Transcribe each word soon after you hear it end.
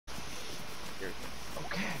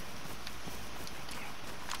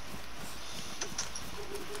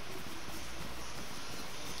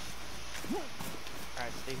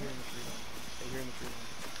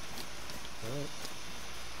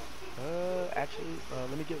Actually,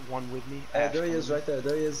 let me get one with me. There he is, right there.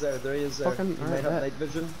 There he is there. There he is there. Fucking He might have night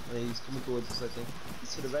vision. He's coming towards us, I think.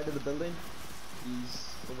 He's to the right of the building.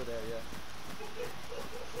 He's over there, yeah.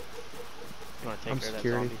 You want to take I'm care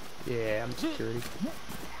security. of that zombie? Yeah, I'm security.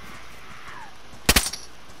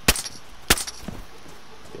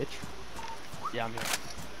 Bitch. Yeah, I'm here.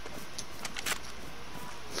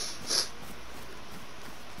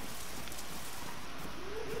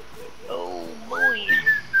 Oh boy!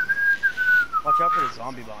 Watch out for the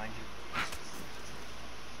zombie behind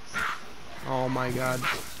you. Oh my god.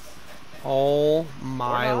 Oh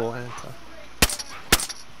my Lanta.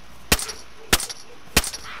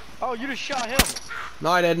 Oh, you just shot him!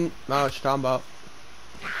 No, I didn't. No, what you talking about?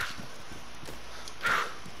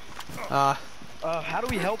 How do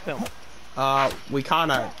we help him? We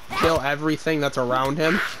kinda kill everything that's around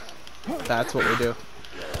him. That's what we do.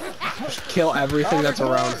 Just kill everything that's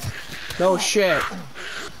around. No shit.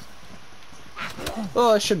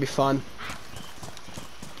 Oh, this should be fun.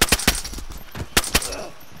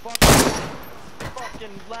 Fucking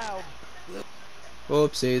loud.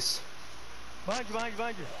 Oopsies. Behind you, behind you,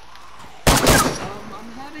 behind you.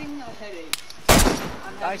 I'm having a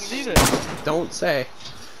headache. I see this. Don't say.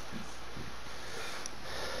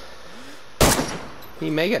 He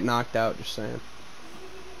may get knocked out, just saying.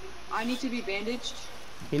 I need to be bandaged.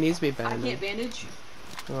 He needs to be I bandaged. can't bandage.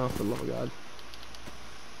 Oh, for the love of God.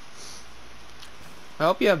 I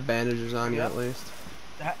hope you have bandages on you at least.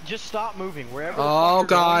 Just stop moving wherever. Oh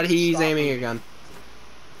God, going, he's aiming moving. again.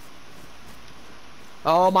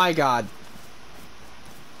 Oh my God.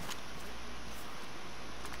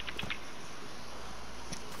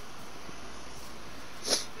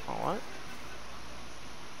 Alright.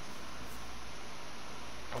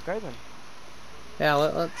 Okay then. Yeah,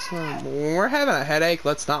 let's. When we're having a headache,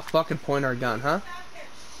 let's not fucking point our gun, huh?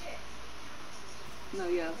 No,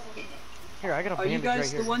 yeah. Here, I got a Are you bandage right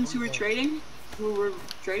guys here. the ones who were trading? Who were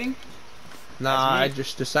trading? Nah, That's I me.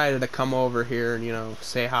 just decided to come over here and, you know,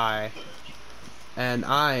 say hi. And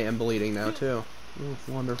I am bleeding now, too. Ooh,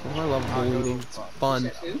 wonderful. I love bleeding. It's fun.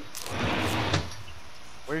 Said who?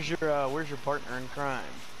 Where's your partner in crime?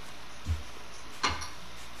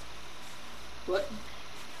 What?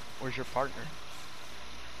 Where's your partner?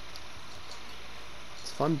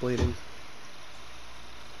 It's fun bleeding.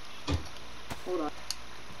 Hold on.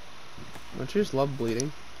 Don't you just love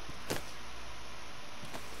bleeding?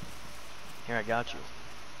 Here, I got you.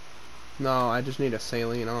 No, I just need a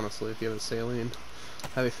saline, honestly. If you have a saline,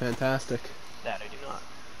 that'd be fantastic. That I do not.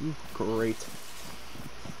 Great.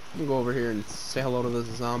 I'm gonna go over here and say hello to this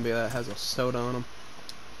zombie that has a soda on him.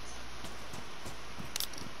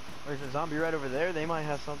 There's a zombie right over there. They might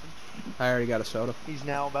have something. I already got a soda. He's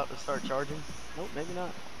now about to start charging. Nope, maybe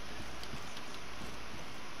not.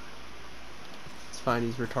 It's fine,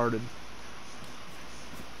 he's retarded.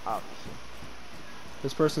 Obviously.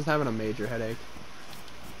 This person's having a major headache.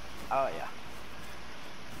 Oh yeah.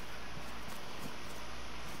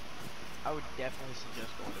 I would definitely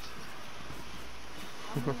suggest going to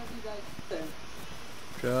sleep. How many of you guys there?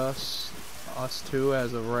 Just us two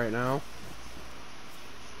as of right now.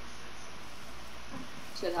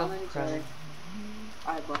 Said how many? crap. Sorry.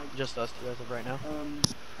 I lied. Just us two as of right now.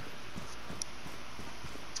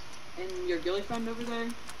 And your ghillie friend over there?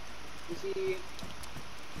 Is he?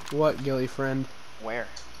 What, Gilly friend? Where?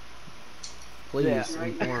 Please Yeah.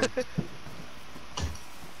 inform.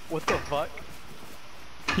 What the fuck?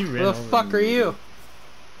 He ran Who the over fuck are you?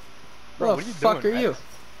 Bro, Who what the are you fuck doing, are you? Rex?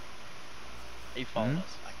 He followed Hmm? us.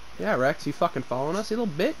 Yeah, Rex, you fucking following us, you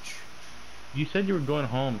little bitch? You said you were going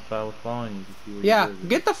home, so I was following you to see what Yeah, you did.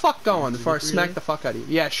 get the fuck going before I Did you smack really? the fuck out of you.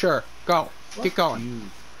 Yeah, sure. Go. Keep going. You.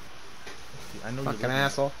 I know Fucking you're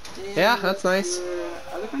asshole. And Yeah, that's nice. Your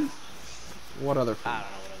other friend? What other I friend?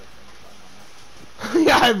 don't know what other friends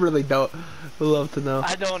Yeah, I really don't. Would love to know.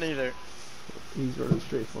 I don't either. He's running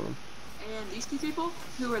straight for him. And these two people?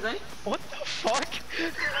 Who are they? What the fuck?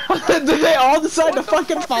 Did they all decide to What the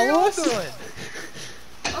fucking fuck are follow y'all us? doing?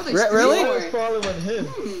 Oh, they Really? I was scored. following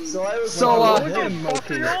him. So I was So, following What the him.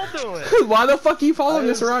 fuck are y'all doing? Why the fuck are you following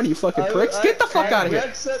I us was- around, you fucking pricks? Get the fuck out of here.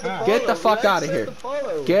 Rex said to follow. Get the fuck Rex outta said here. to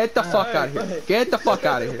follow. Get the fuck out of here. Alright. Get the fuck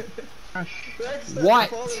out of here. Rex said What?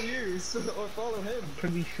 to follow you, or follow him.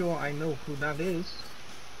 Pretty sure I know who that is.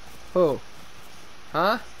 Who?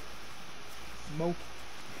 Huh? Mo.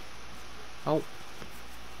 Oh,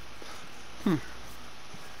 Oh,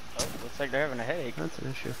 looks like they're having a headache. that's an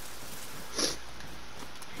issue.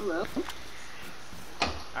 Hello.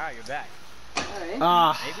 Alright, you're back. Alright.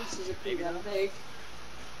 Ah, Maybe? This is a pretty Maybe bad not. mistake.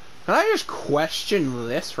 can I just question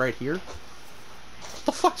this right here? What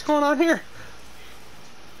the fuck's going on here?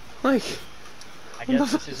 Like, I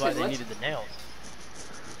guess this is why they needed the nails.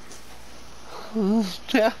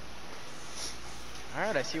 Yeah.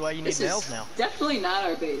 Alright, I see why you need This nails is now. definitely not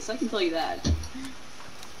our base. I can tell you that.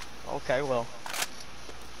 Okay, well.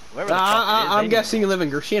 Whoever the fuck it is, I'm they guessing need you live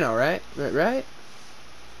in Grishino, right? Right?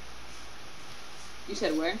 You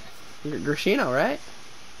said where? Grishino, right?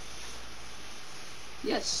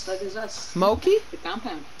 Yes, that is us. Moki? The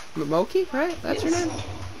compound. Moki, right? That's your Yes. name?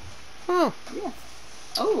 Oh. Yeah.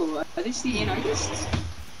 Oh, are these the anarchists?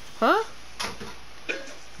 Huh?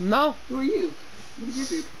 No. Who are you? What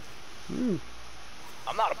is your group?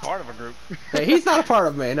 I'm not a part of a group. Hey, he's not a part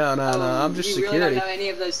of me. No. I'm just you security. really don't know any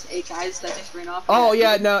of those 8 guys that just ran off? Oh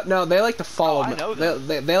yeah, no. They like to follow Oh, I me. know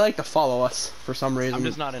They like to follow us for some reason. I'm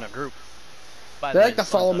just not in a group. By They the like way, to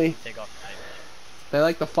follow the sun's me. about to take off tonight. They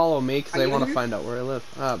like to follow me because Are they you want in to a find out where I live.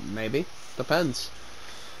 Maybe. Depends.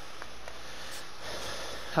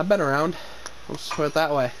 I've been around. Let's put it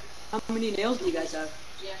that way. How many nails do you guys have?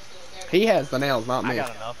 He has the nails, not me. I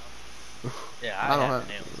got enough. Yeah, I I, don't have have-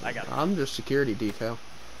 the nails. I got enough. I'm just security detail.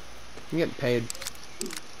 I'm getting paid.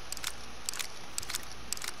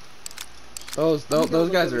 Those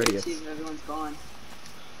guys are idiots. See if everyone's gone.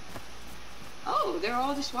 Oh, they're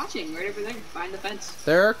all just watching right over there, behind the fence.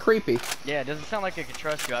 They're creepy. Yeah, it doesn't sound like I can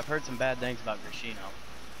trust you. I've heard some bad things about Grishino.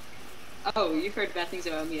 Oh, you've heard bad things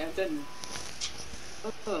about me. I've done.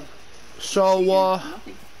 Oh, So,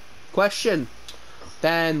 nothing. question.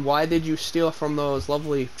 Then why did you steal from those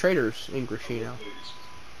lovely traders in Grishino?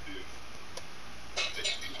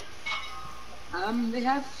 They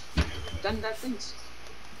have done bad things.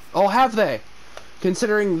 Oh, have they?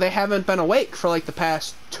 Considering they haven't been awake for like the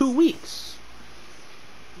past 2 weeks.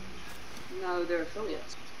 No, they're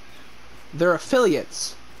affiliates. They're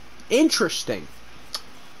affiliates. Interesting.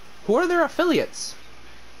 Who are their affiliates?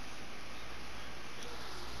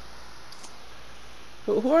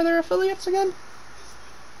 Who are their affiliates again?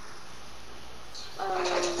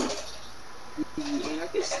 The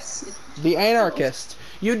anarchists. The anarchists.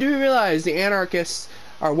 You do realize the anarchists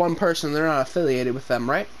are one person, they're not affiliated with them,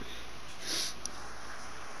 right?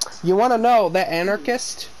 You want to know that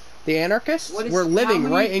the anarchists, What is- were living how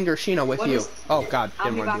many- right in Grishino with what you. is- Oh god, How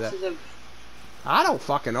didn't many want to do boxes that. of? I don't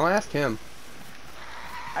fucking know, ask him.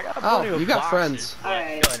 I got Oh, plenty of you got boxes, friends. but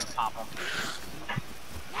Alright. Go ahead and pop them.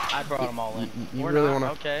 I brought them all in. You Or really not.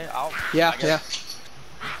 wanna- Okay, I'll. Yeah, I guess.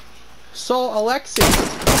 yeah. So, Alexis,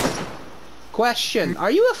 question.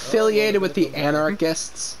 Are you affiliated with the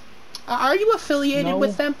anarchists? Are you affiliated No.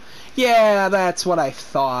 with them? Yeah, that's what I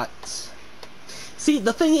thought. See,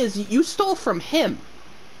 the thing is, you stole from him.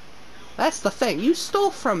 That's the thing. You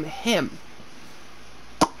stole from him.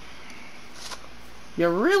 You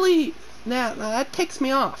really... Nah, that ticks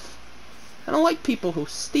me off. I don't like people who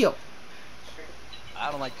steal.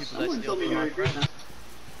 I don't like people that Someone steal told me from you were my a group friends.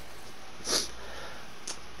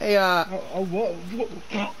 now. Hey,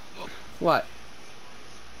 What? what?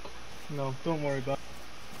 No, don't worry about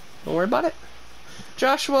Don't worry about it.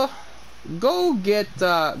 Joshua, go get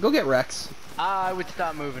Rex. I would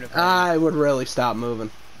stop moving if I I would really stop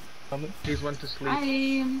moving. it. Please went to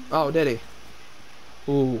sleep. Oh, did he?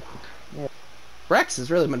 Ooh. Rex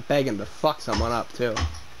has really been begging to fuck someone up, too.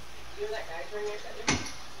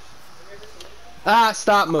 Ah,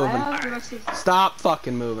 stop I moving. have the rest of. Stop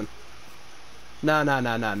fucking moving. No.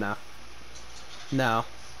 No.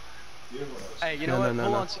 Hey, you No, know what? no,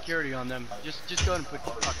 Pull no. on security on them. Just go ahead and put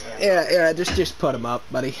your fucking hands Yeah, just put him up,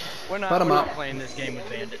 buddy. We're not, Put 'em we're up. not playing this game with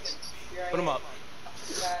bandits. Put them up.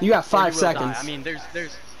 You got or 5 you will die. seconds. I mean, there's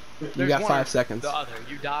You got one 5 or seconds. The other.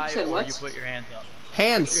 You die You said or what? you put your hands up.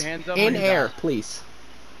 Hands Put your hands up in when you air, die. please.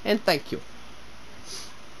 And thank you.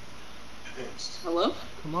 Hello?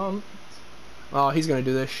 Come on. Oh, he's gonna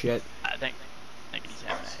do this shit. I think he's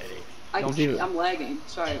having a headache. Don't do it. I'm lagging.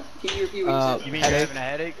 Sorry. Can you repeat what you said? You mean Headache. you're having a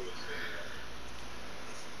headache?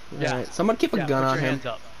 Yeah. Alright, someone keep a Yeah, gun put on your him. hands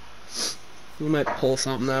up. We might pull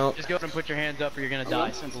something out. Just go ahead and put your hands up or you're gonna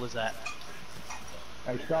die. Simple as that.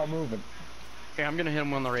 Hey, stop moving. Okay, I'm gonna hit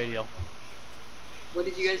him on the radio. What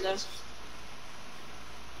did you guys ask?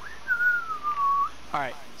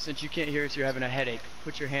 Alright, since you can't hear us, you're having a headache.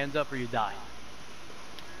 Put your hands up or you die.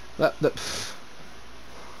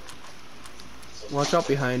 Watch out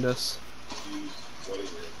behind us.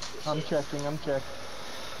 I'm checking.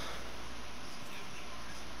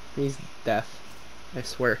 He's deaf. I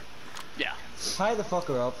swear. Yeah. Tie the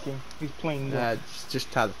fucker up, King. He's playing.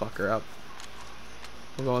 Just tie the fucker up.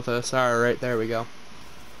 We'll go with this. Alright, there we go.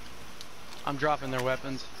 I'm dropping their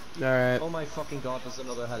weapons. Alright. Oh my fucking god, there's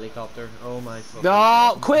another helicopter. Oh my fucking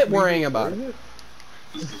No, quit worrying about it.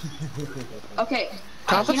 Okay.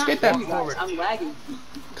 Confiscate I cannot that- hear you guys. I'm lagging.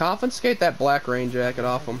 Confiscate that black rain jacket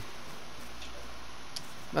off him.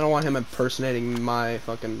 I don't want him impersonating my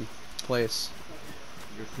fucking place.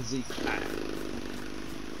 Your physique.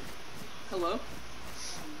 Hello?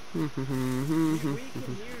 We can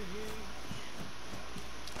hear you.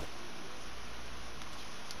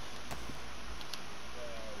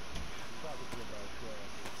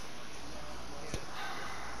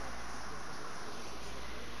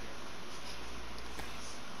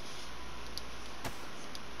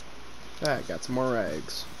 I got some more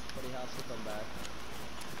eggs. But he has to come back.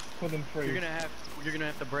 Put him free. You're gonna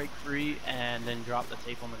have to break free and then drop the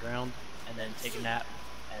tape on the ground and then take a nap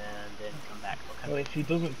and then come back. Well, if he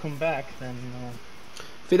doesn't come back, then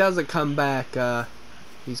If he doesn't come back,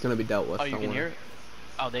 he's gonna be dealt with. Oh, you don't can worry. hear it?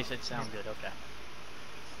 Oh, they said sound good. Okay.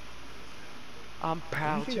 I'm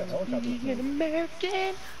proud see to that helicopter be thing? an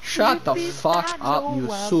American. Shut the Living fuck I up, know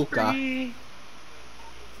you I'm suka. free.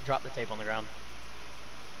 Drop the tape on the ground.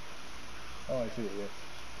 oh, I see it. Yeah.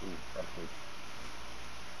 Ooh, that's good.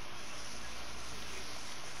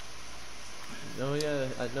 No, yeah,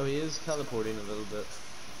 no, he is teleporting a little bit.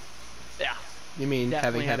 Yeah. You mean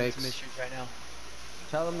Definitely having having some headaches? issues right now.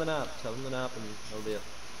 Tell him the nap, and he'll be it.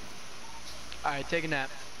 All right, take a nap.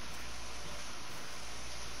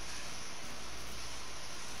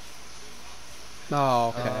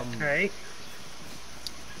 Oh, okay. Hey.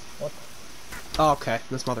 Oh, okay,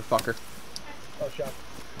 this motherfucker. Oh, shot.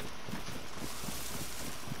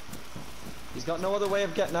 He's got no other way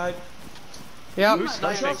of getting out. Yep. Who's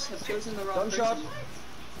sniping? Gunshots have chosen the wrong Gunshot. person.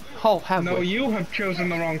 Oh, have No, we? you have chosen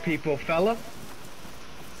the wrong people, fella.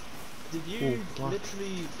 Did you Ooh, what?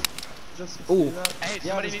 literally just Ooh. do that? Hey, Yeah,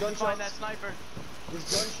 somebody there's needs to find that gunshots. sniper.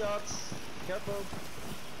 There's gunshots. Careful.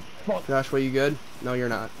 Josh, were you good? No, you're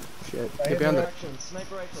not. Shit. Get behind the... Direction.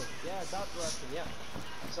 Sniper rifle. Yeah, that direction. Yeah.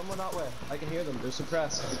 Someone that way. I can hear them. They're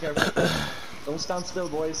suppressed. Be careful. Don't stand still,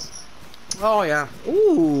 boys. Oh, yeah.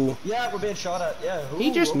 Ooh. Yeah, we're being shot at. Yeah.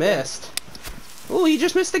 He Ooh, just okay. missed. Ooh, he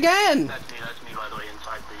just missed again. That's me by the way,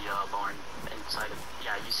 inside the barn. Inside of,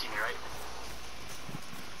 yeah, you see me, right?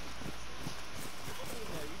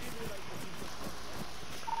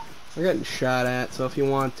 We're getting shot at, so if you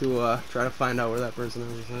want to try to find out where that person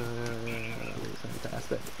is,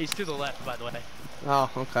 fantastic. He's to the left, by the way. Oh,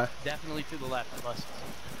 okay. Definitely to the left of us.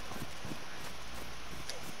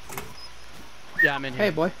 Yeah, I'm in here. Hey,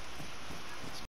 boy.